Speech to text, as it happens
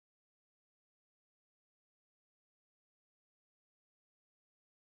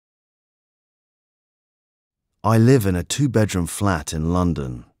I live in a two-bedroom flat in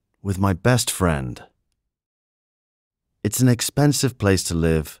London with my best friend. It's an expensive place to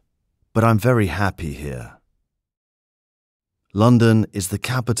live, but I'm very happy here. London is the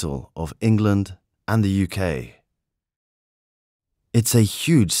capital of England and the UK. It's a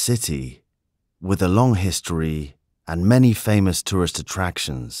huge city with a long history and many famous tourist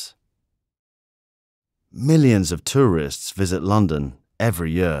attractions. Millions of tourists visit London every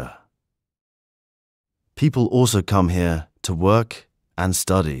year. People also come here to work and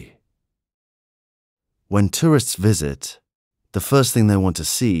study. When tourists visit, the first thing they want to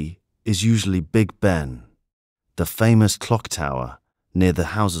see is usually Big Ben, the famous clock tower near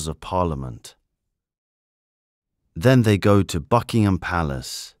the Houses of Parliament. Then they go to Buckingham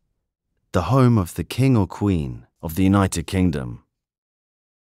Palace, the home of the King or Queen of the United Kingdom.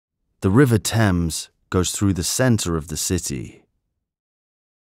 The River Thames goes through the centre of the city.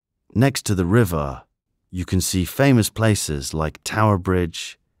 Next to the river, you can see famous places like Tower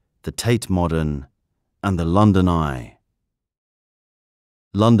Bridge, the Tate Modern, and the London Eye.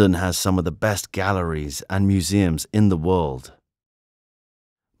 London has some of the best galleries and museums in the world.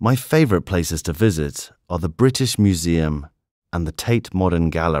 My favourite places to visit are the British Museum and the Tate Modern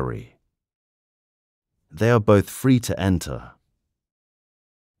Gallery. They are both free to enter.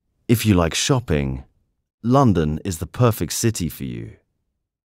 If you like shopping, London is the perfect city for you.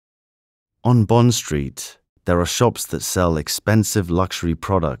 On Bond Street, there are shops that sell expensive luxury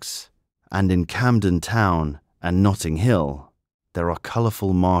products, and in Camden Town and Notting Hill, there are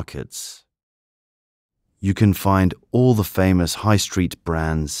colourful markets. You can find all the famous high street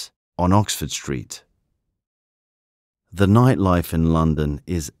brands on Oxford Street. The nightlife in London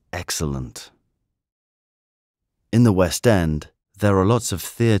is excellent. In the West End, there are lots of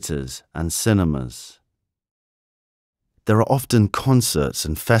theatres and cinemas. There are often concerts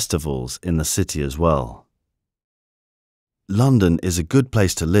and festivals in the city as well. London is a good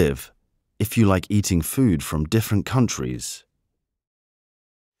place to live if you like eating food from different countries.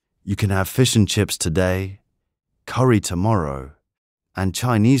 You can have fish and chips today, curry tomorrow, and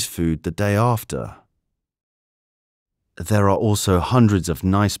Chinese food the day after. There are also hundreds of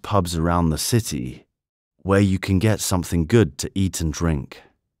nice pubs around the city where you can get something good to eat and drink.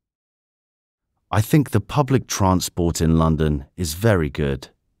 I think the public transport in London is very good,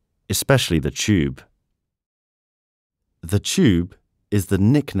 especially the Tube. The Tube is the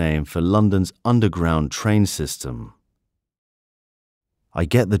nickname for London's underground train system. I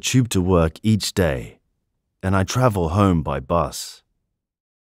get the Tube to work each day, and I travel home by bus.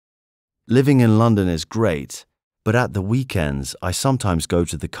 Living in London is great, but at the weekends I sometimes go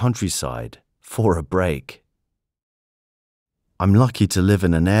to the countryside for a break. I'm lucky to live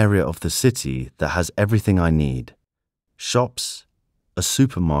in an area of the city that has everything I need: shops, a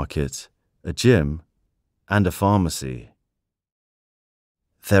supermarket, a gym, and a pharmacy.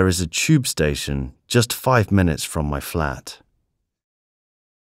 There is a tube station just 5 minutes from my flat.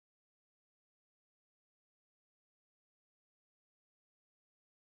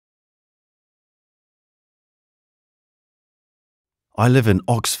 I live in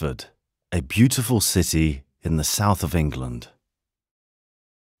Oxford, a beautiful city in the south of England.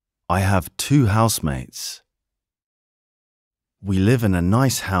 I have 2 housemates. We live in a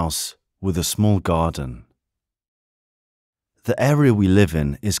nice house with a small garden. The area we live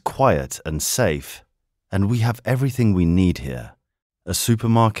in is quiet and safe, and we have everything we need here: a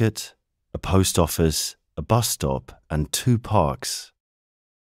supermarket, a post office, a bus stop, and 2 parks.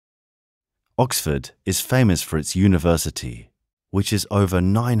 Oxford is famous for its university, which is over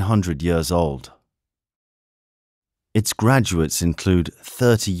 900 years old. Its graduates include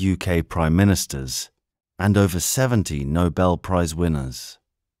 30 UK Prime Ministers and over 70 Nobel Prize winners.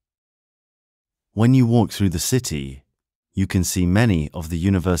 When you walk through the city, you can see many of the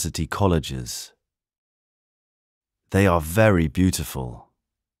university colleges. They are very beautiful.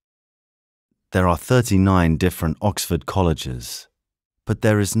 There are 39 different Oxford colleges, but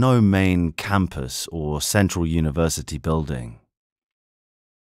there is no main campus or central university building.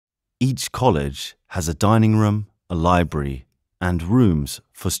 Each college has a dining room, a library, and rooms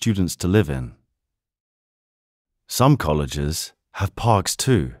for students to live in. Some colleges have parks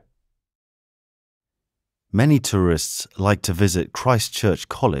too. Many tourists like to visit Christ Church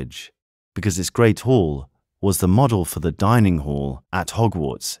College because its Great Hall was the model for the dining hall at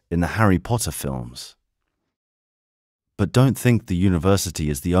Hogwarts in the Harry Potter films. But don't think the university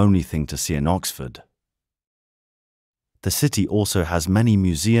is the only thing to see in Oxford. The city also has many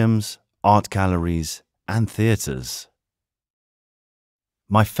museums, art galleries, and theatres.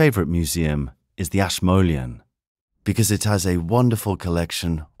 My favourite museum is the Ashmolean because it has a wonderful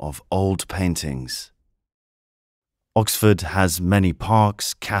collection of old paintings. Oxford has many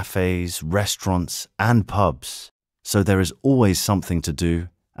parks, cafes, restaurants, and pubs, so there is always something to do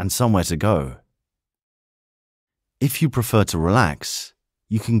and somewhere to go. If you prefer to relax,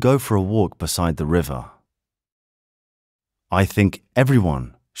 you can go for a walk beside the river. I think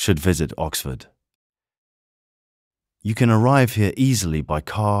everyone should visit Oxford. You can arrive here easily by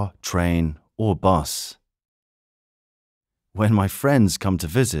car, train, or bus. When my friends come to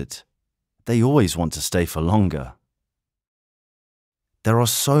visit, they always want to stay for longer. There are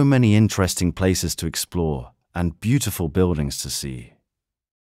so many interesting places to explore and beautiful buildings to see.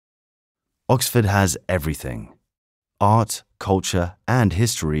 Oxford has everything: art, culture, and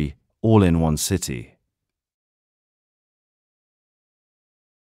history all in one city.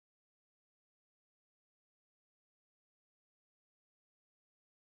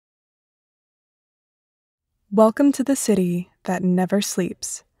 Welcome to the city that never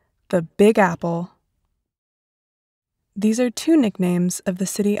sleeps, the Big Apple. These are two nicknames of the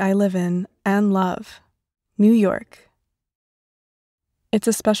city I live in and love, New York. It's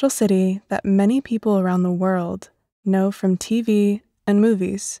a special city that many people around the world know from TV and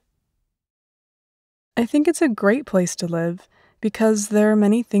movies. I think it's a great place to live because there are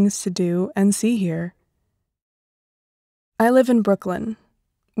many things to do and see here. I live in Brooklyn,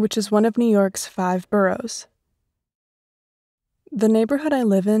 which is one of New York's 5 boroughs. The neighborhood I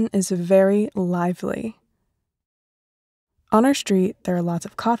live in is very lively. On our street, there are lots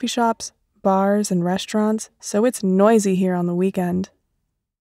of coffee shops, bars, and restaurants, so it's noisy here on the weekend.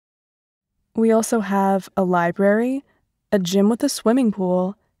 We also have a library, a gym with a swimming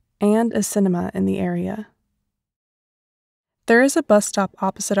pool, and a cinema in the area. There is a bus stop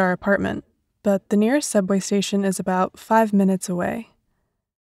opposite our apartment, but the nearest subway station is about 5 minutes away.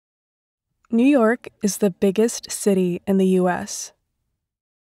 New York is the biggest city in the U.S.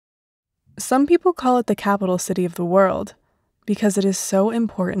 Some people call it the capital city of the world because it is so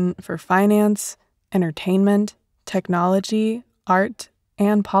important for finance, entertainment, technology, art,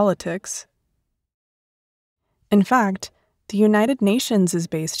 and politics. In fact, the United Nations is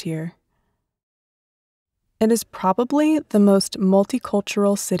based here. It is probably the most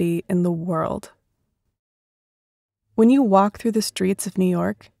multicultural city in the world. When you walk through the streets of New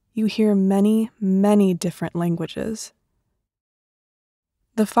York, you hear many, many different languages.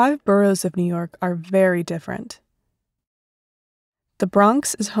 The 5 boroughs of New York are very different. The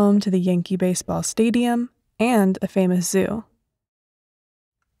Bronx is home to the Yankee Baseball Stadium and a famous zoo.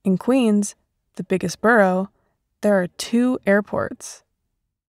 In Queens, the biggest borough, there are 2 airports.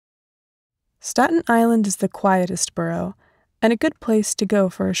 Staten Island is the quietest borough and a good place to go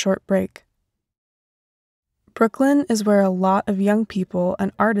for a short break. Brooklyn is where a lot of young people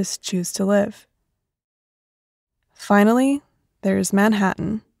and artists choose to live. Finally, there is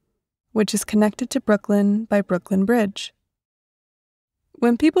Manhattan, which is connected to Brooklyn by Brooklyn Bridge.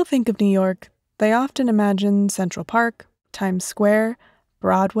 When people think of New York, they often imagine Central Park, Times Square,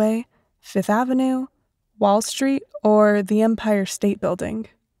 Broadway, Fifth Avenue, Wall Street, or the Empire State Building.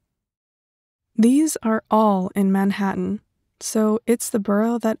 These are all in Manhattan, so it's the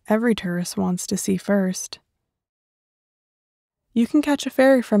borough that every tourist wants to see first. You can catch a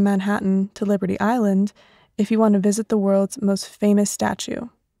ferry from Manhattan to Liberty Island if you want to visit the world's most famous statue.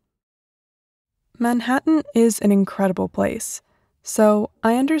 Manhattan is an incredible place, so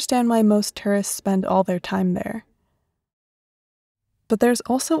I understand why most tourists spend all their time there. But there's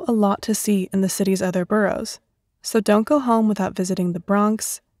also a lot to see in the city's other boroughs, so don't go home without visiting the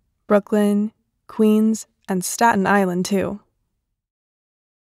Bronx, Brooklyn, Queens, and Staten Island too.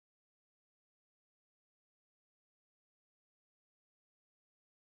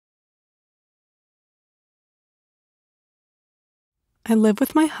 I live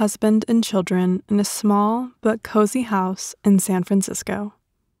with my husband and children in a small but cozy house in San Francisco.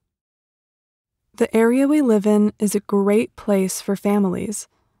 The area we live in is a great place for families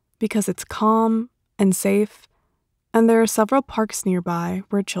because it's calm and safe, and there are several parks nearby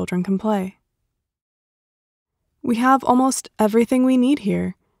where children can play. We have almost everything we need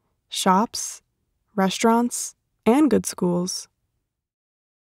here: shops, restaurants, and good schools.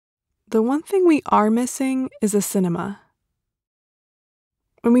 The one thing we are missing is a cinema.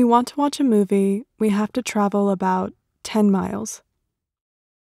 When we want to watch a movie, we have to travel about 10 miles.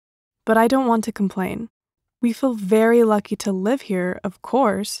 But I don't want to complain. We feel very lucky to live here, of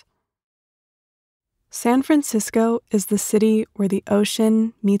course. San Francisco is the city where the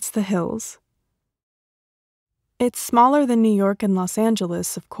ocean meets the hills. It's smaller than New York and Los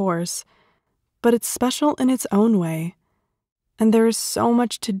Angeles, of course, but it's special in its own way, and there is so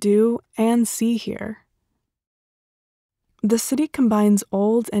much to do and see here. The city combines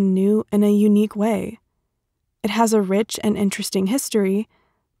old and new in a unique way, It has a rich and interesting history,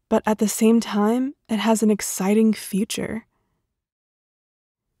 but at the same time, it has an exciting future.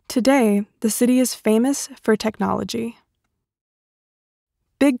 Today, the city is famous for technology.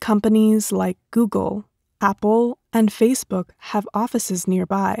 Big companies like Google, Apple, and Facebook have offices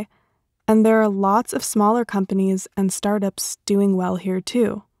nearby, and there are lots of smaller companies and startups doing well here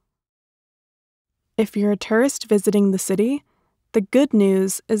too. If you're a tourist visiting the city, the good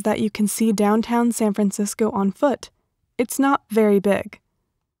news is that you can see downtown San Francisco on foot. It's not very big.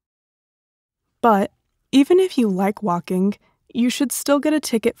 But even if you like walking, you should still get a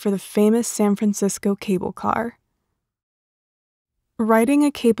ticket for the famous San Francisco cable car. Riding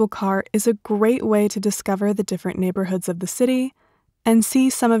a cable car is a great way to discover the different neighborhoods of the city and see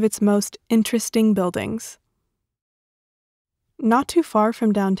some of its most interesting buildings. Not too far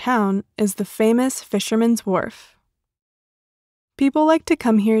from downtown is the famous Fisherman's Wharf. People like to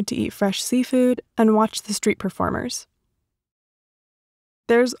come here to eat fresh seafood and watch the street performers.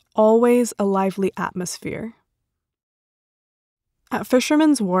 There's always a lively atmosphere. At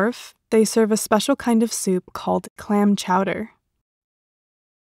Fisherman's Wharf, they serve a special kind of soup called clam chowder.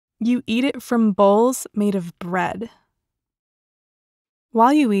 You eat it from bowls made of bread.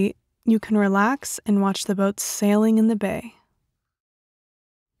 While you eat, you can relax and watch the boats sailing in the bay.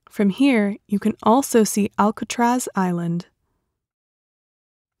 From here, you can also see Alcatraz Island.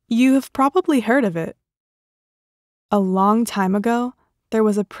 You have probably heard of it. A long time ago, there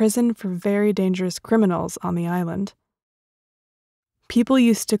was a prison for very dangerous criminals on the island. People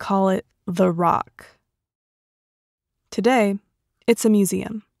used to call it the Rock. Today, it's a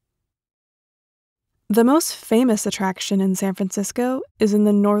museum. The most famous attraction in San Francisco is in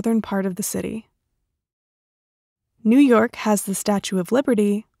the northern part of the city. New York has the Statue of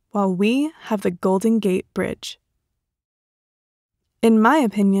Liberty, while we have the Golden Gate Bridge. In my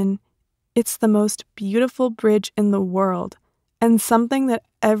opinion, it's the most beautiful bridge in the world and something that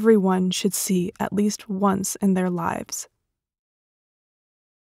everyone should see at least once in their lives.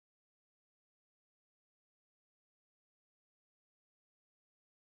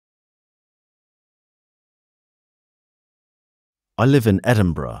 I live in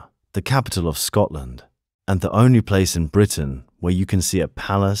Edinburgh, the capital of Scotland, and the only place in Britain where you can see a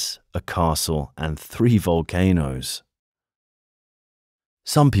palace, a castle, and 3 volcanoes.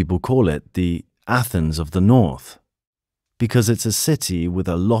 Some people call it the Athens of the North, because it's a city with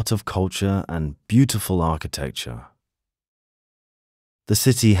a lot of culture and beautiful architecture. The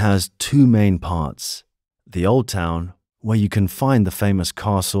city has 2 main parts: the Old Town, where you can find the famous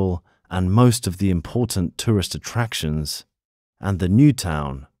castle and most of the important tourist attractions, and the New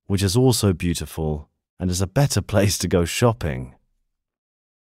Town, which is also beautiful and is a better place to go shopping.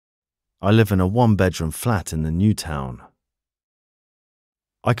 I live in a 1-bedroom flat in the New Town.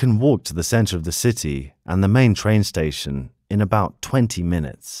 I can walk to the center of the city and the main train station in about 20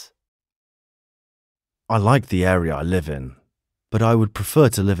 minutes. I like the area I live in, but I would prefer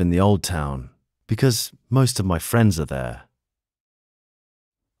to live in the Old Town because most of my friends are there.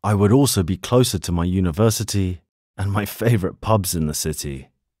 I would also be closer to my university and my favorite pubs in the city.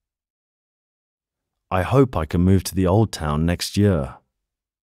 I hope I can move to the Old Town next year.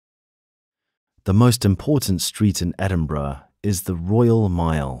 The most important street in Edinburgh is the Royal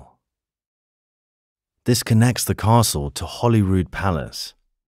Mile. This connects the castle to Holyrood Palace,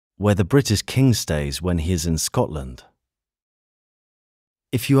 where the British King stays when he is in Scotland.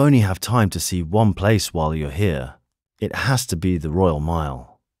 If you only have time to see one place while you're here, it has to be the Royal Mile.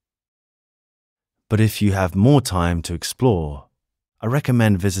 But if you have more time to explore, I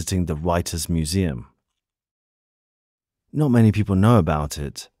recommend visiting the Writers' Museum. Not many people know about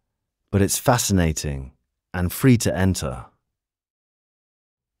it, but it's fascinating and free to enter.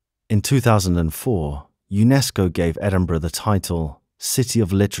 In 2004, UNESCO gave Edinburgh the title City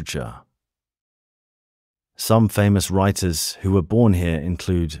of Literature. Some famous writers who were born here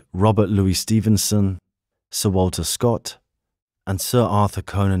include Robert Louis Stevenson, Sir Walter Scott, and Sir Arthur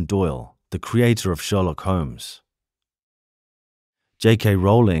Conan Doyle, the creator of Sherlock Holmes. J.K.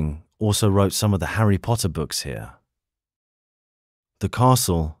 Rowling also wrote some of the Harry Potter books here. The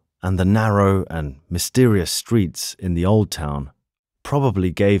castle and the narrow and mysterious streets in the Old Town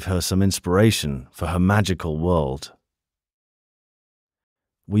probably gave her some inspiration for her magical world.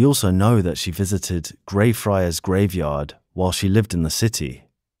 We also know that she visited Greyfriars Graveyard while she lived in the city.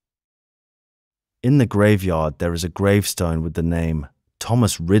 In the graveyard there is a gravestone with the name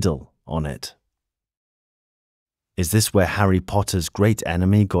Thomas Riddle on it. Is this where Harry Potter's great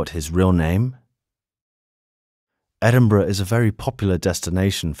enemy got his real name? Edinburgh is a very popular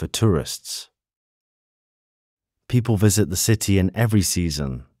destination for tourists. People visit the city in every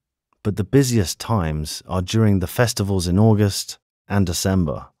season, but the busiest times are during the festivals in August and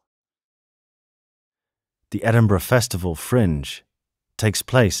December. The Edinburgh Festival Fringe takes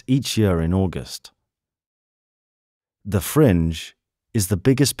place each year in August. The Fringe is the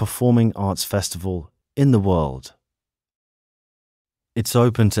biggest performing arts festival in the world. It's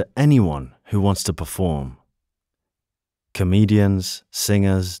open to anyone who wants to perform. Comedians,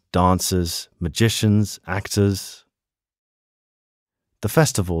 singers, dancers, magicians, actors. The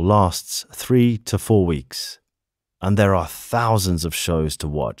festival lasts 3 to 4 weeks, and there are thousands of shows to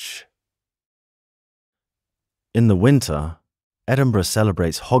watch. In the winter, Edinburgh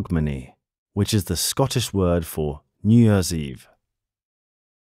celebrates Hogmanay, which is the Scottish word for New Year's Eve.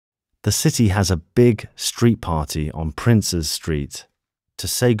 The city has a big street party on Prince's Street to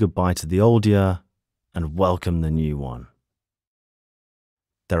say goodbye to the old year and welcome the new one.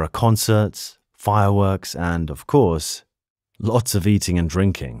 There are concerts, fireworks, and, of course, lots of eating and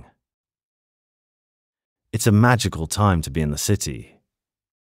drinking. It's a magical time to be in the city.